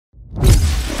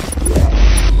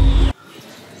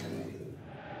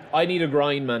I need a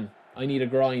grind, man. I need a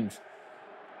grind.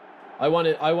 I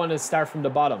want to start from the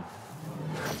bottom.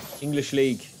 English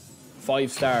League,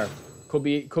 5-star. Could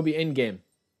be end game.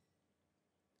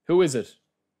 Who is it?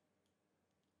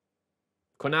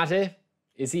 Konate?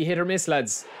 Is he hit or miss,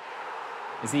 lads?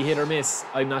 Is he hit or miss?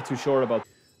 I'm not too sure about.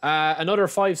 Another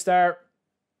 5-star.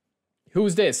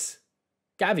 Who's this?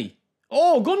 Gavi.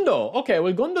 Oh, Gundo. Okay,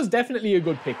 well, Gundo's definitely a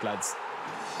good pick, lads.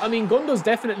 I mean, Gundo's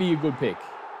definitely a good pick.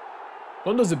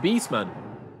 Gundo's a beast, man.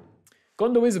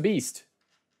 Gundo is a beast.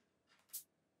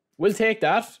 We'll take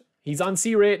that. He's on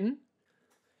C rating.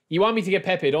 You want me to get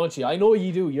Pepe, don't you? I know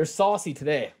you do. You're saucy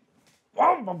today.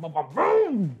 I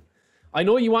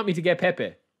know you want me to get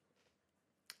Pepe.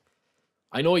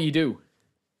 I know you do.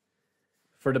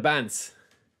 For the bands.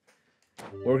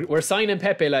 We're signing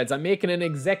Pepe, lads. I'm making an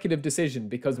executive decision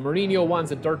because Mourinho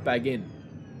wants a dirtbag in.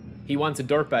 He wants a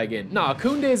dirtbag in. Nah,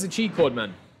 Koundé is a cheat code,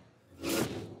 man.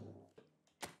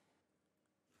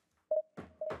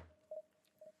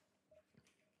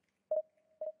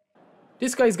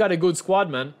 This guy's got a good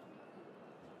squad, man.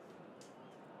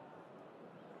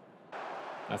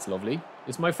 That's lovely.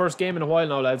 It's my first game in a while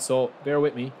now, lads, so bear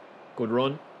with me. Good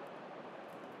run.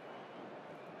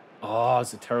 Oh,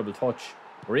 it's a terrible touch.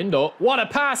 We're in, though. What a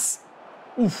pass!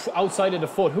 Oof, outside of the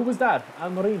foot. Who was that?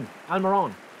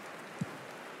 Almiron.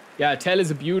 Yeah, Tell is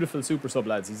a beautiful super sub,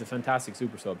 lads. He's a fantastic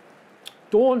super sub.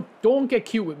 Don't get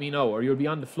cute with me now, or you'll be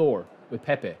on the floor with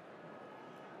Pepe.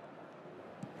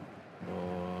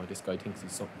 Oh, this guy thinks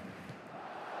he's something.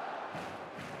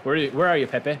 Where are you,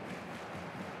 Pepe?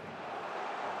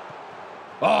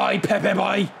 Oi, Pepe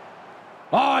boy!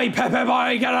 Oi, Pepe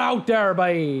boy! Get out there,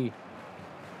 boy!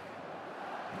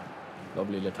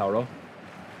 Lovely Lautaro.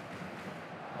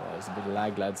 Oh, there's a bit of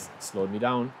lag, lads. Slowed me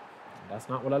down. That's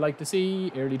not what I like to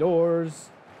see. Early doors.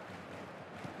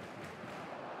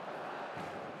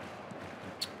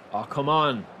 Oh, come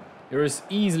on. You're as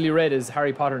easily read as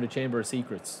Harry Potter and the Chamber of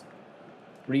Secrets.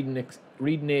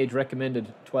 Reading age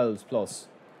recommended 12s plus.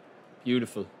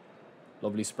 Beautiful.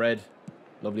 Lovely spread.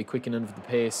 Lovely quickening of the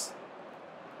pace.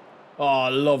 Oh,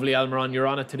 lovely, Almiron. You're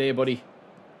on it today, buddy.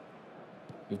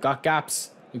 You've got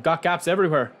gaps. You've got gaps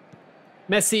everywhere.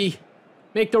 Messi.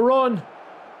 Make the run.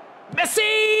 Messi!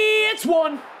 It's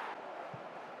one!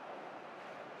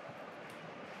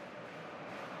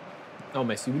 Oh,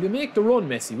 Messi. Will you make the run,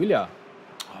 Messi? Will ya?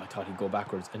 Oh, I thought he'd go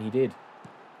backwards. And he did.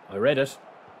 I read it.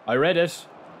 I read it.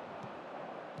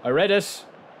 I read it.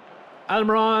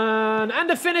 Almiron. And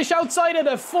the finish outside of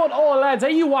the foot. Oh, lads. Are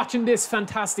you watching this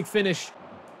fantastic finish?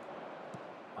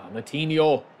 Oh,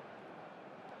 Matinho.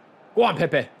 Go on,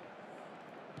 Pepe.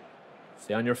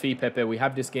 Stay on your feet, Pepe. We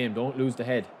have this game. Don't lose the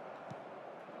head.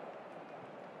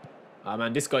 Ah,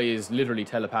 man, this guy is literally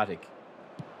telepathic.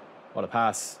 What a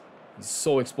pass. He's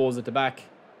so exposed at the back.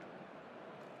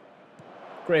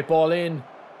 Great ball in.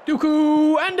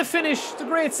 Dooku! And the finish. It's a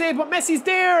great save, but Messi's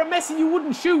there. Messi, you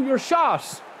wouldn't shoot your shot.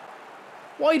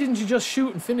 Why didn't you just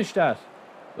shoot and finish that?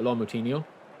 Well on, Moutinho.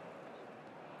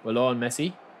 Well on,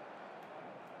 Messi.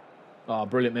 Oh,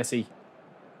 brilliant, Messi.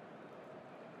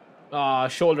 Ah,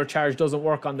 shoulder charge doesn't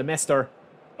work on the Mester.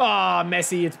 Ah,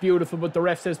 Messi, it's beautiful, but the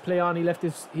ref says play on. He left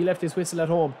his whistle at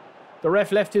home. The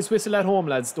ref left his whistle at home,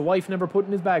 lads. The wife never put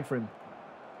in his bag for him.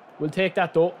 We'll take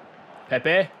that, though.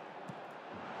 Pepe.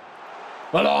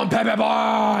 Well on, Pepe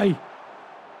boy!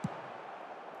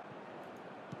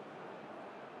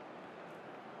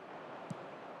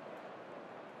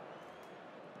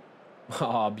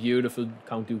 Ah, beautiful,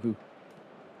 Count Dooku.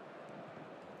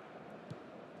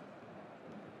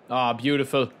 Ah,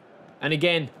 beautiful. And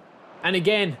again. And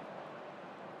again.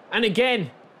 And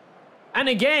again. And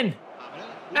again.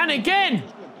 And again.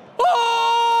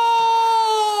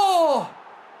 Oh!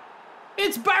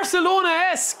 It's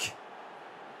Barcelona-esque.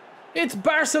 It's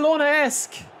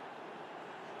Barcelona-esque.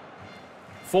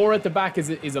 4 at the back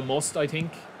is a must, I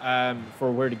think,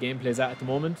 for where the gameplay's at the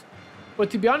moment. But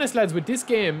to be honest, lads, with this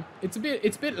game, it's a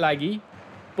bit laggy.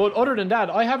 But other than that,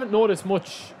 I haven't noticed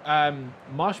much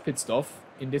mosh pit stuff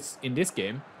in this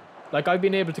game. Like, I've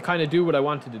been able to kind of do what I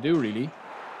wanted to do, really.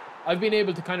 I've been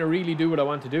able to kind of really do what I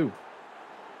want to do.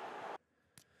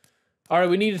 All right,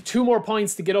 we needed 2 more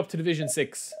points to get up to Division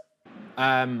 6.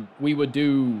 We would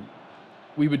do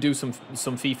some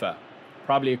FIFA,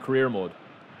 probably a career mode.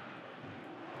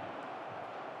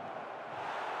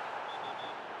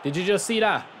 Did you just see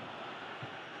that?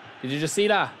 Did you just see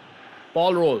that?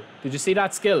 Ball roll. Did you see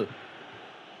that skill? Of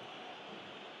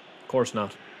course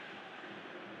not.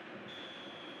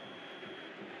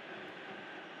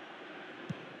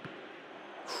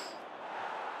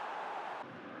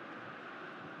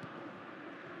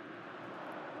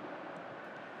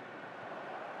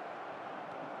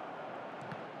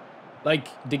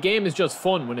 Like, the game is just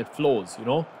fun when it flows, you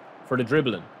know, for the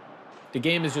dribbling. The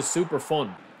game is just super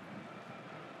fun.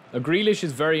 Now, Grealish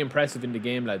is very impressive in the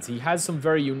game, lads. He has some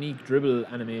very unique dribble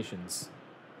animations.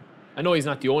 I know he's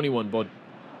not the only one, but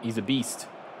he's a beast.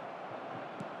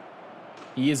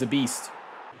 He is a beast.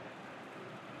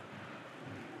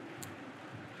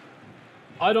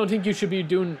 I don't think you should be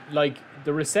doing, like,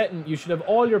 the resetting. You should have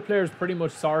all your players pretty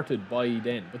much sorted by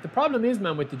then. But the problem is,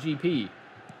 man, with the GP,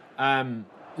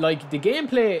 like, the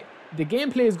gameplay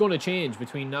is going to change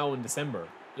between now and December.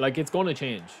 Like, it's going to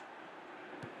change.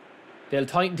 They'll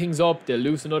tighten things up. They'll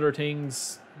loosen other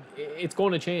things. It's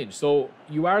going to change. So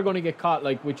you are going to get caught,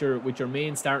 like, with your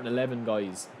main starting 11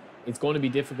 guys. It's going to be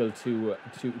difficult to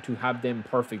have them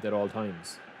perfect at all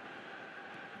times.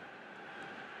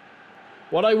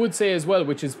 What I would say as well,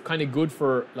 which is kind of good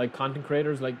for, like, content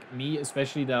creators like me,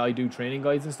 especially that I do training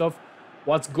guides and stuff.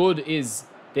 What's good is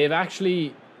they've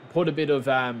actually put a bit of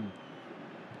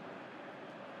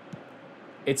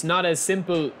it's not as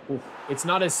simple. It's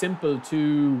not as simple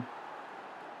to.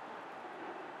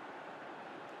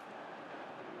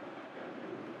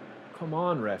 Come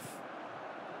on, ref.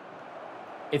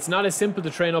 It's not as simple to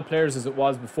train up players as it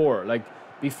was before. Like,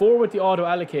 before with the auto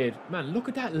allocate, man, look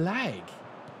at that lag.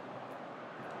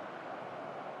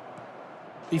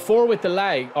 Before with the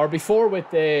lag, or before with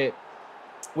the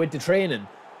training,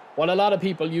 what a lot of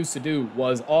people used to do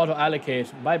was auto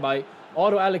allocate,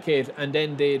 auto allocate, and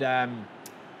then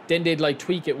they'd like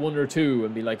tweak it 1 or 2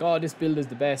 and be like, oh, this build is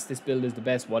the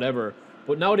best, whatever.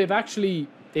 But now they've actually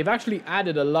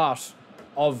added a lot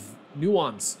of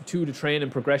nuance to the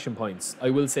training progression points. I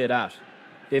will say that.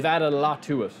 They've added a lot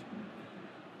to it.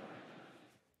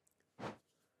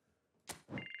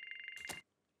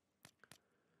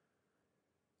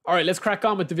 All right, let's crack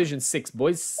on with Division 6,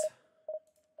 boys.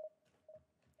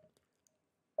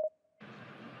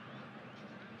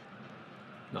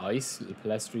 Nice, little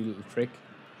Palestri, little trick.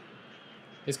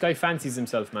 This guy fancies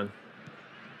himself, man.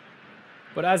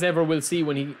 But as ever, we'll see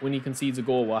when he concedes a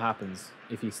goal what happens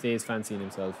if he stays fancying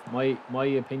himself. My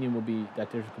opinion would be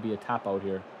that there could be a tap out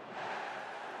here.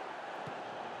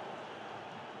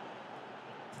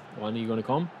 When are you going to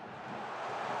come?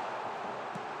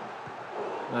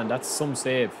 Man, that's some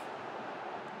save.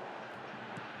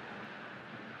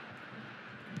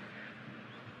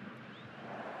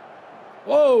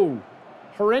 Whoa!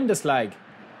 Horrendous lag.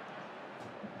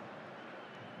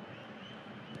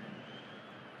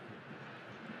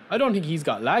 I don't think he's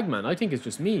got lag, man. I think it's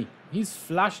just me. He's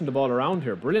flashing the ball around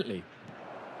here brilliantly.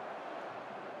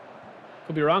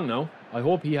 Could be wrong now. I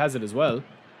hope he has it as well.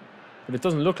 But it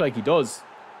doesn't look like he does.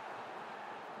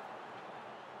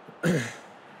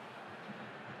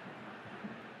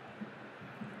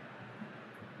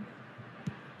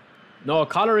 No,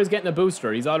 Collar is getting a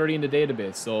booster. He's already in the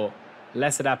database, so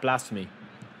less of that blasphemy.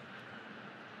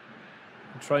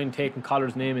 I'm trying taking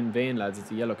Collar's name in vain, lads.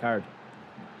 It's a yellow card.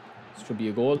 This should be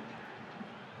a goal.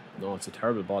 No, it's a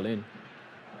terrible ball in.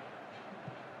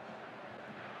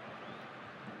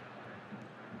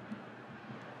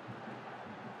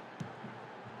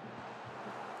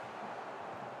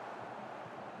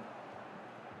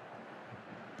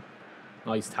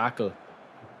 Nice tackle.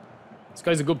 This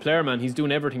guy's a good player, man. He's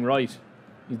doing everything right.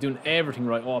 He's doing everything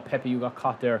right. Oh, Pepe, you got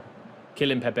caught there.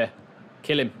 Kill him, Pepe.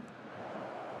 Kill him.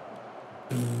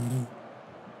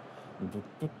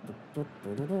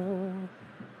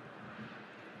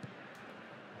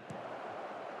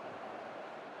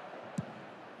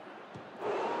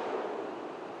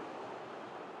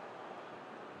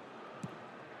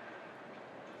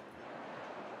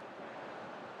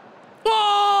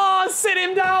 Oh, sit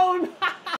him down.